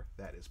over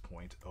that is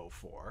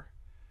 0.04.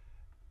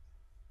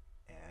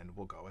 And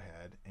we'll go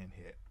ahead and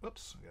hit,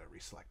 whoops, we gotta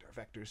reselect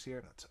our vectors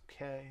here. That's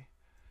okay.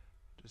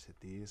 Just hit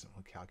these and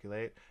we'll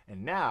calculate.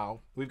 And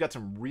now we've got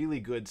some really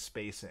good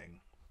spacing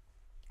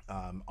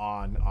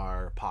on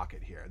our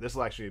pocket here. This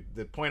will actually,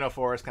 the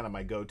 0.04 is kind of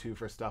my go-to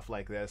for stuff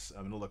like this.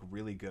 It'll look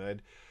really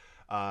good.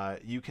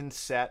 You can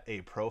set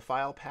a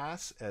profile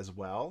pass as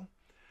well.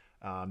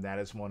 That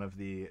is one of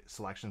the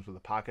selections with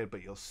the pocket,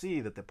 but you'll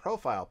see that the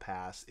profile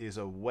pass is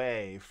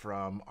away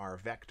from our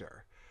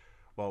vector.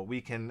 Well, we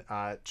can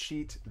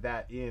cheat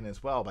that in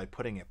as well by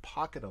putting a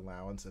pocket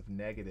allowance of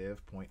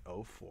negative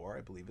 0.04,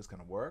 I believe is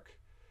going to work.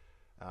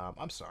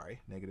 I'm sorry,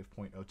 negative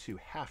 0.02,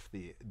 half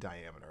the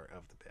diameter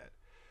of the bit.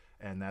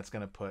 And that's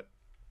going to put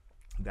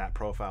that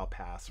profile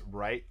pass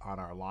right on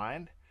our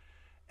line.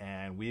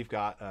 And we've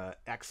got an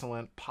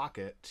excellent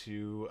pocket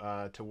to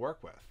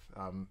work with.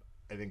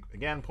 I think,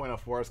 again,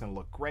 0.04 is going to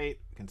look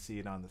great. You can see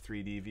it on the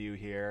 3D view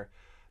here.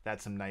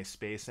 That's some nice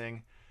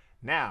spacing.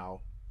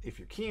 Now, if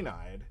you're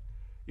keen-eyed,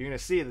 you're going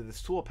to see that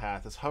this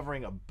toolpath is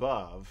hovering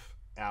above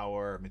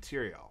our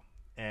material.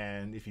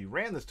 And if you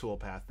ran this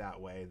toolpath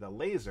that way, the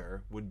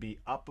laser would be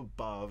up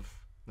above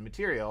the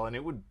material, and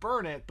it would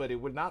burn it, but it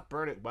would not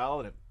burn it well,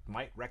 and it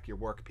might wreck your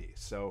workpiece.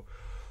 So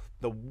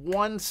the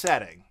one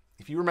setting,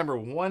 if you remember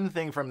one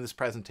thing from this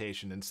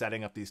presentation in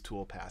setting up these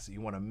toolpaths that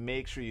you want to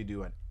make sure you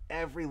do on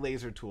every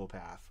laser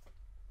toolpath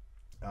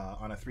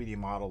on a 3D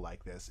model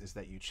like this, is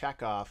that you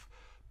check off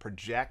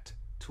project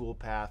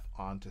toolpath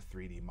onto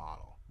 3D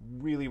model.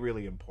 Really,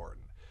 really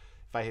important.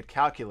 If I hit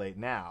calculate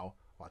now,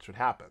 watch what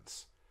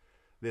happens.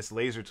 This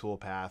laser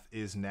toolpath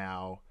is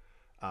now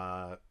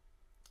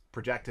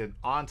projected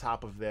on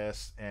top of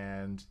this,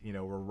 and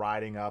we're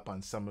riding up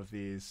on some of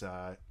these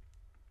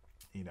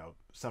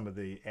some of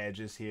the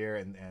edges here,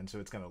 and so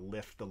it's going to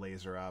lift the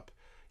laser up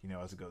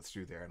as it goes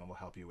through there, and it'll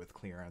help you with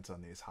clearance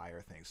on these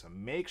higher things. So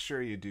make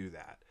sure you do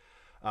that.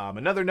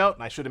 Another note,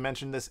 and I should have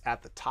mentioned this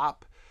at the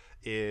top,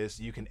 is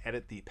you can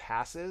edit the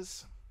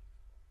passes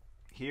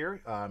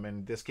here.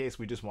 In this case,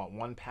 we just want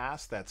one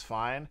pass. That's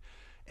fine.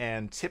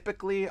 And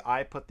typically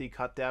I put the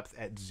cut depth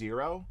at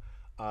 0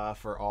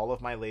 for all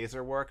of my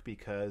laser work,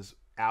 because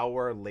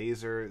our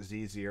laser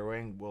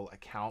Z-zeroing will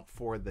account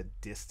for the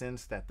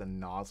distance that the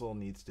nozzle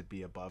needs to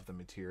be above the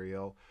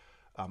material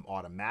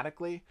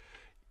automatically.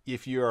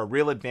 If you're a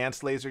real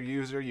advanced laser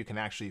user, you can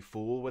actually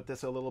fool with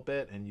this a little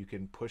bit, and you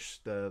can push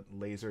the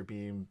laser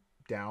beam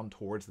down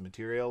towards the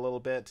material a little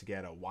bit to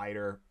get a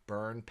wider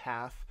burn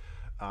path.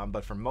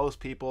 But for most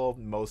people,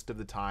 most of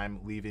the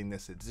time, leaving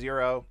this at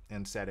 0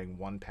 and setting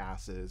one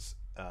pass is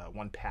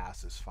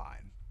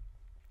fine.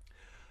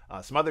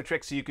 Some other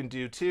tricks you can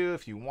do too,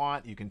 if you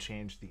want. You can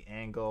change the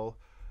angle,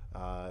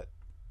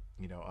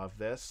 of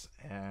this,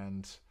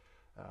 and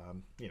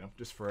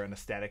just for an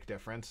aesthetic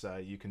difference,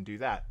 you can do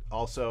that.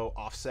 Also,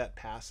 offset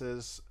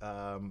passes,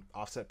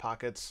 offset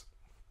pockets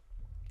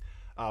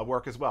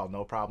work as well.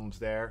 No problems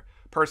there.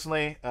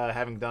 Personally,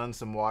 having done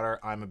some water,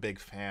 I'm a big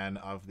fan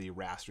of the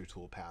raster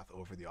toolpath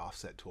over the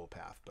offset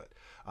toolpath, but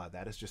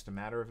that is just a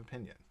matter of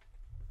opinion.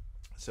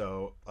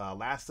 So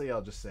lastly,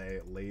 I'll just say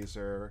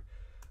laser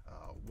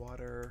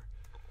water,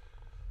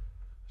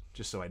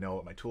 just so I know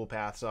what my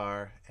toolpaths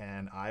are,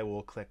 and I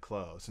will click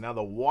close. So now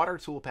the water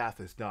toolpath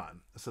is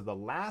done. So the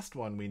last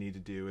one we need to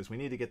do is we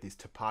need to get these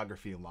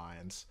topography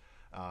lines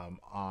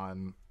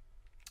on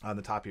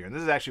the top here. And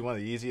this is actually one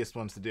of the easiest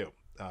ones to do.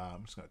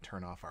 I'm just going to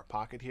turn off our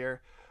pocket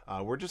here.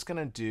 We're just going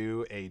to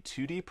do a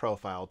 2D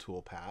profile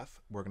toolpath.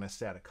 We're going to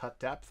set a cut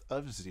depth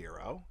of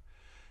 0,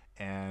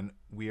 and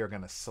we are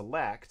going to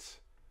select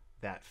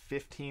that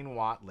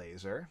 15-watt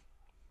laser,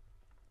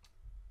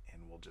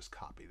 and we'll just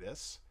copy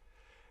this.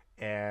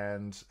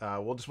 And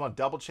we'll just want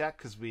to double check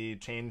because we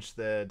changed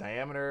the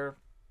diameter.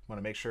 Want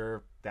to make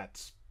sure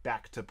that's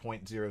back to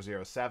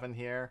 0.007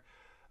 here.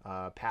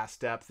 Pass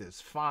depth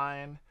is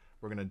fine.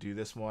 We're going to do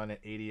this one at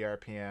 80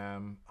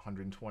 RPM,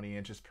 120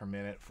 inches per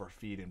minute for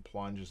feed and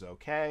plunge is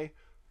okay.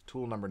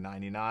 Tool number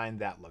 99,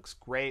 that looks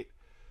great.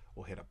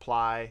 We'll hit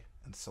apply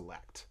and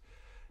select.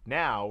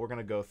 Now we're going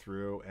to go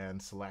through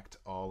and select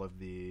all of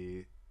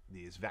these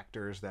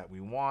vectors that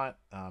we want.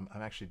 I'm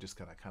actually just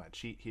going to kind of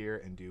cheat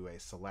here and do a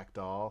select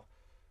all,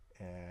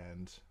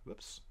 and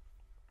whoops,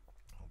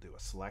 I'll do a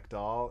select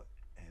all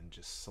and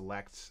just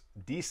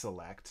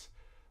deselect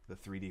the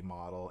 3D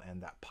model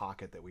and that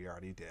pocket that we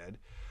already did.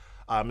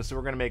 So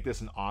we're going to make this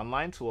an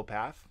online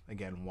toolpath.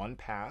 Again, one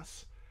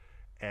pass.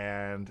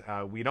 And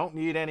we don't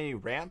need any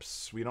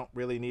ramps. We don't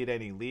really need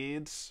any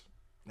leads,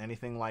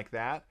 anything like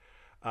that.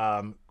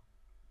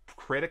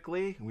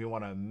 Critically, we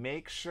want to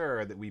make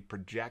sure that we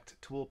project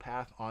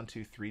toolpath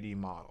onto 3D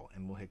model,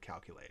 and we'll hit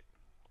calculate.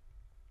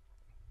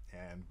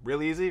 And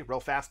real easy,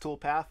 real fast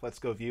toolpath. Let's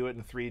go view it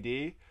in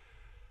 3D.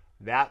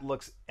 That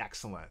looks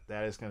excellent.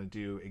 That is going to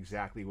do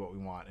exactly what we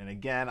want. And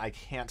again, I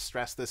can't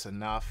stress this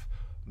enough.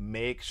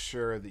 Make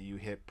sure that you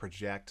hit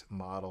project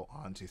model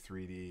onto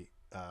 3D,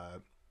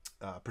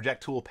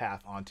 project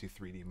toolpath onto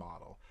 3D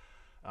model.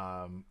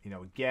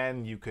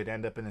 Again, you could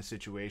end up in a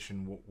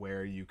situation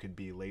where you could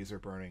be laser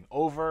burning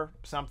over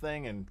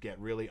something and get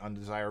really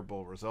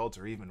undesirable results,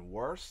 or even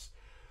worse.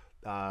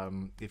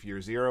 If your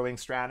zeroing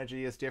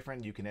strategy is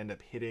different, you can end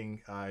up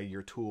hitting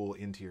your tool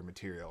into your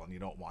material, and you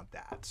don't want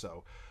that.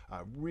 So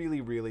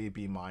really, really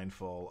be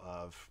mindful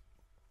of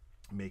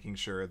making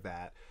sure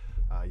that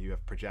you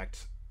have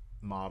project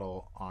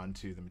model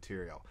onto the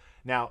material.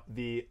 Now,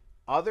 the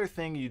other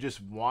thing you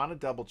just want to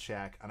double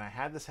check, and I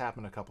had this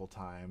happen a couple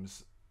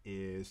times,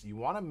 is you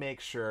want to make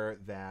sure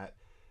that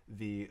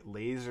the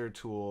laser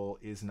tool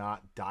is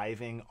not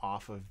diving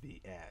off of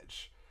the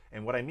edge.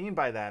 And what I mean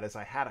by that is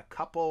I had a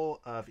couple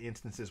of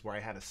instances where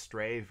I had a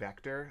stray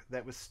vector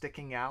that was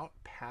sticking out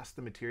past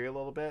the material a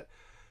little bit,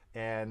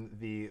 and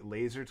the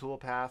laser tool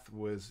path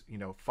was,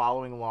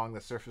 following along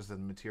the surface of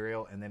the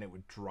material, and then it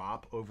would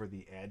drop over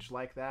the edge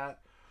like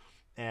that.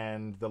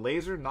 And the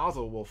laser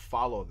nozzle will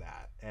follow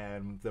that.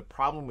 And the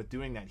problem with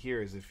doing that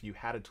here is if you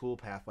had a tool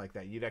path like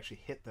that, you'd actually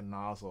hit the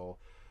nozzle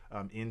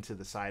into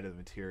the side of the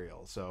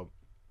material. So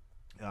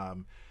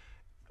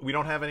we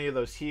don't have any of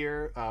those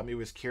here. It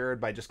was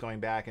cured by just going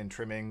back and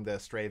trimming the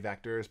stray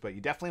vectors, but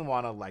you definitely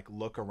want to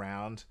look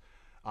around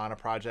on a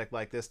project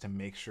like this to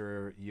make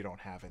sure you don't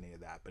have any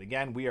of that. But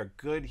again, we are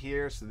good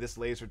here. So this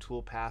laser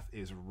tool path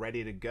is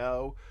ready to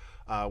go.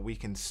 We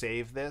can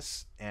save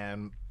this,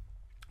 and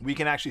we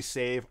can actually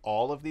save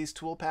all of these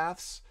tool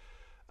paths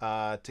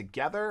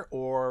together,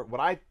 or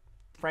what I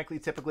frankly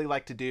typically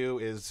like to do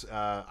is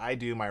I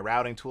do my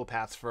routing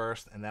toolpaths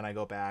first, and then I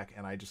go back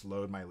and I just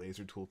load my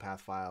laser toolpath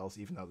files,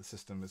 even though the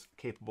system is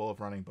capable of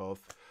running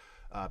both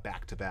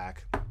back to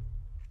back,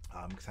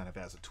 kind of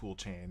as a tool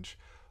change.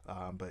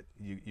 But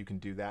you can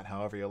do that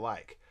however you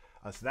like.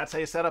 So that's how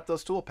you set up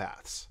those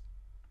toolpaths.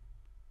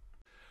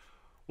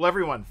 Well,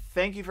 everyone,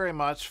 thank you very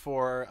much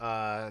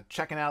for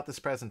checking out this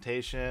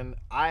presentation.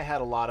 I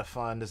had a lot of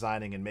fun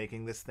designing and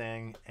making this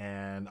thing,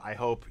 and I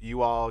hope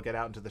you all get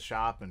out into the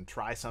shop and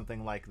try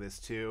something like this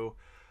too.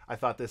 I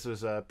thought this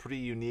was a pretty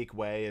unique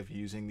way of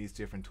using these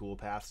different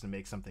toolpaths to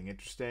make something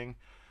interesting.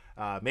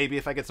 Maybe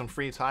if I get some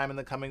free time in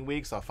the coming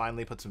weeks, I'll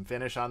finally put some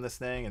finish on this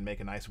thing and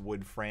make a nice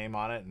wood frame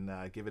on it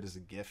and give it as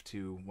a gift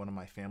to one of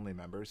my family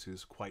members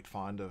who's quite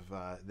fond of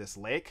this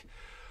lake.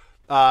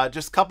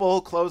 Just a couple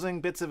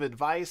closing bits of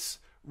advice.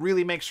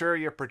 Really make sure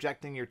you're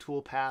projecting your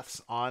tool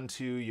paths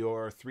onto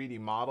your 3D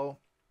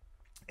model,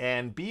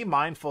 and be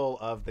mindful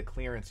of the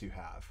clearance you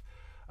have.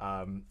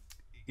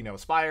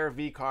 Aspire,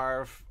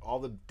 VCarve, all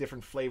the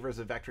different flavors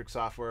of Vectric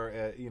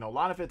software, a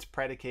lot of it's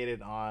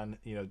predicated on,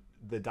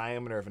 the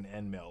diameter of an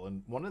end mill.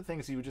 And one of the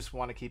things you just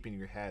want to keep in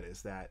your head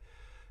is that,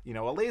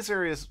 a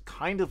laser is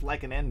kind of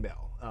like an end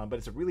mill, but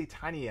it's a really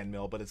tiny end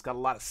mill, but it's got a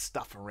lot of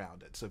stuff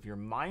around it. So if you're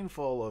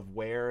mindful of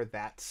where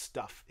that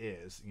stuff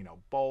is,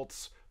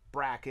 bolts,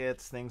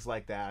 brackets, things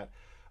like that,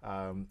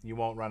 you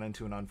won't run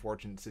into an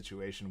unfortunate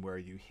situation where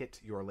you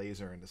hit your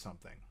laser into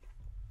something.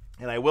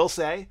 And I will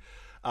say,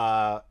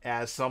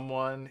 as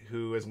someone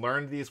who has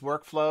learned these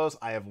workflows,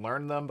 I have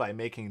learned them by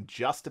making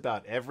just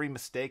about every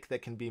mistake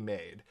that can be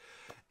made.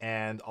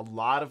 And a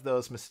lot of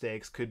those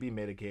mistakes could be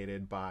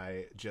mitigated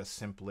by just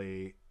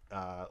simply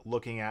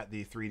looking at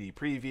the 3D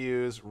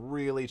previews,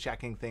 really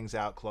checking things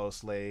out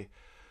closely,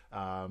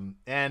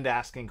 and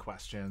asking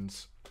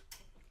questions,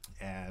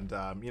 and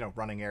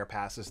running air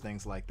passes,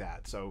 things like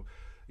that. So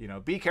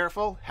be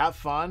careful, have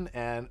fun,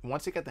 and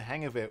once you get the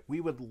hang of it,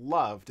 we would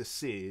love to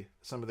see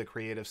some of the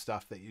creative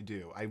stuff that you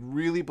do. I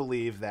really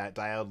believe that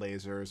diode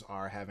lasers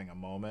are having a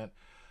moment.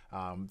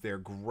 They're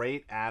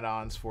great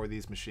add-ons for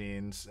these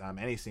machines,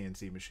 any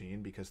CNC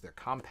machine, because they're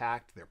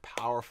compact, they're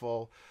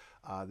powerful,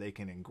 they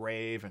can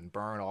engrave and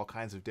burn all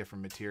kinds of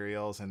different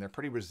materials, and they're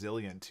pretty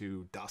resilient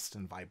to dust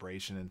and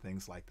vibration and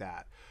things like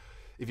that.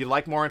 If you'd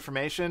like more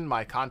information,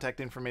 my contact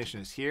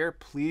information is here.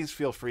 Please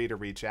feel free to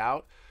reach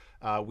out.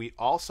 We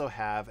also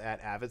have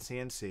at Avid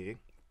CNC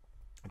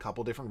a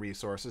couple different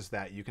resources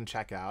that you can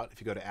check out.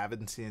 If you go to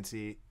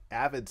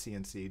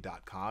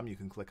avidcnc.com, you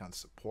can click on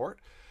support.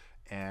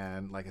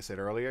 And like I said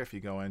earlier, if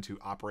you go into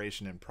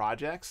operation and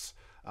projects,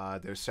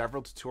 there's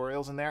several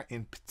tutorials in there.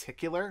 In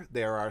particular,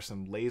 there are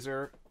some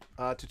laser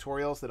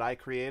tutorials that I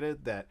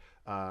created that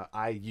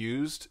I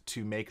used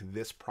to make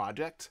this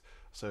project.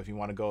 So if you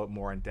want to go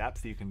more in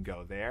depth, you can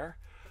go there.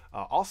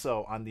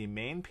 Also, on the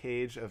main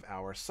page of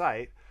our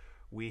site,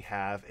 we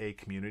have a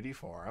community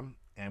forum,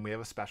 and we have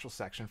a special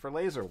section for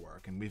laser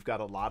work. And we've got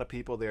a lot of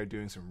people there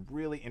doing some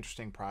really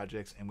interesting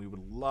projects, and we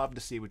would love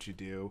to see what you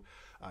do.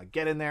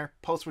 Get in there,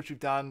 post what you've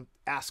done,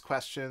 ask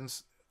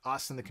questions.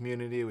 Us in the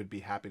community would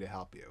be happy to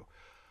help you.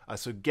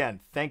 So again,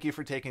 thank you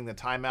for taking the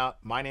time out.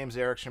 My name's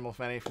Eric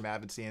Schimmelfenny from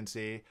Avid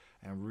CNC,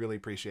 and I really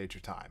appreciate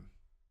your time.